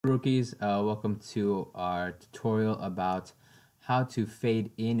Rookies, welcome to our tutorial about how to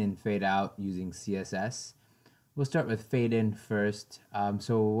fade in and fade out using CSS. We'll start with fade in first.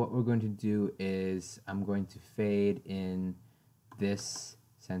 So what we're going to do is I'm going to fade in this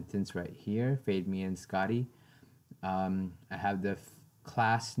sentence right here, fade me in Scotty. I have the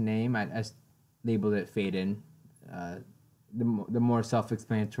class name, I labeled it fade in. The more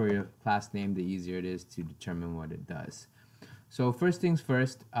self-explanatory your class name, the easier it is to determine what it does. So first things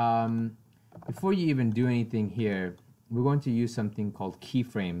first, before you even do anything here, we're going to use something called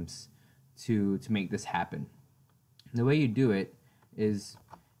keyframes to make this happen. The way you do it is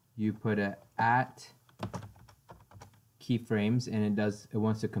you put a @keyframes, and it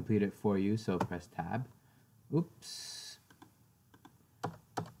wants to complete it for you, so press tab. Oops.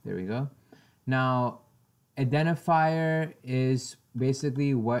 There we go. Now, identifier is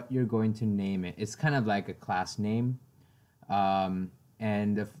basically what you're going to name it. It's kind of like a class name.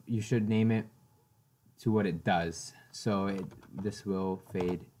 And you should name it to what it does. So this will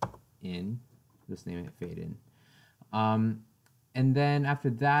fade in. Let's name it fade in. And then after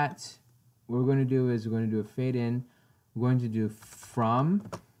that, what we're going to do is we're going to do a fade in. We're going to do from,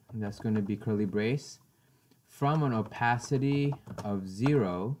 and that's going to be curly brace, from an opacity of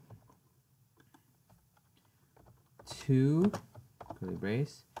 0 to curly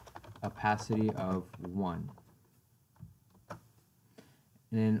brace, opacity of 1.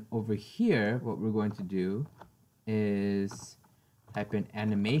 And then over here, what we're going to do is type in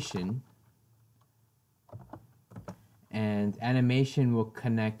animation, and animation will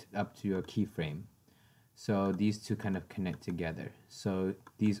connect up to your keyframe. So these two kind of connect together. So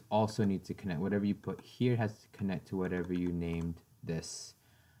these also need to connect. Whatever you put here has to connect to whatever you named this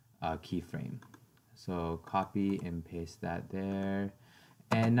keyframe. So copy and paste that there.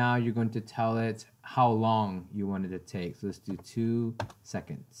 And now you're going to tell it how long you want it to take. So let's do 2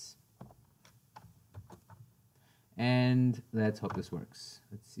 seconds. And let's hope this works.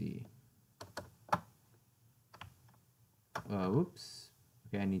 Let's see. Whoops.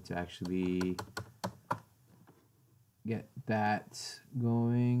 Okay, I need to actually get that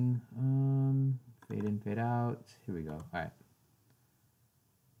going. Fade in, fade out. Here we go. All right.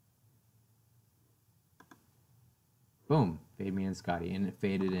 Boom, fade me in Scotty, and it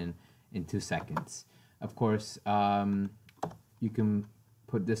faded in 2 seconds. Of course, you can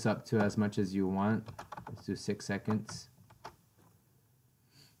put this up to as much as you want. Let's do 6 seconds.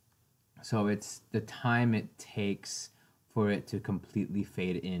 So it's the time it takes for it to completely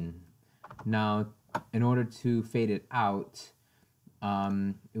fade in. Now, in order to fade it out,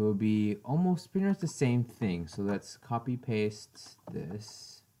 it will be almost pretty much the same thing. So let's copy paste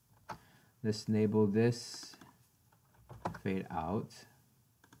this. Let's label this fade out.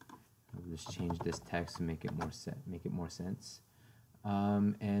 I'll just change this text to make it more sense.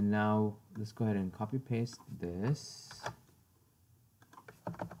 And now let's go ahead and copy paste this.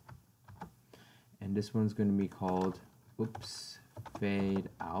 And this one's going to be called fade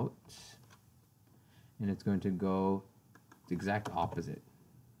out. And it's going to go the exact opposite.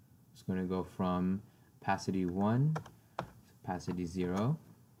 It's going to go from opacity 1 to opacity 0.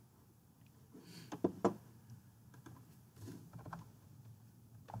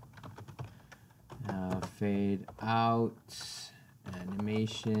 Fade out,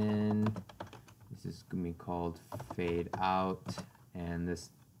 animation, this is going to be called fade out, and this,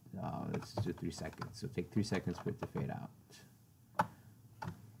 let's do 3 seconds, so take 3 seconds for it to fade out.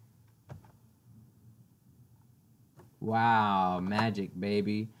 Wow, magic,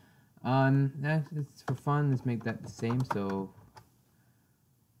 baby. It's for fun, let's make that the same, so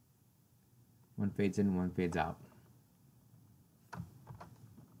one fades in, one fades out.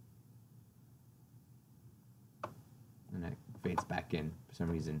 And that fades back in for some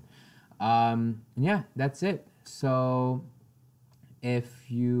reason. Yeah, that's it. So if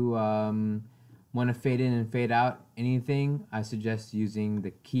you want to fade in and fade out anything, I suggest using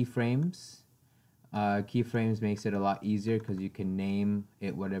the keyframes. Keyframes makes it a lot easier because you can name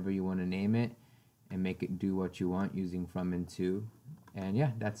it whatever you want to name it and make it do what you want using from and to. And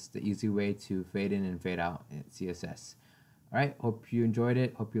yeah, that's the easy way to fade in and fade out at CSS. All right, hope you enjoyed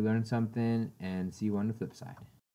it. Hope you learned something, and see you on the flip side.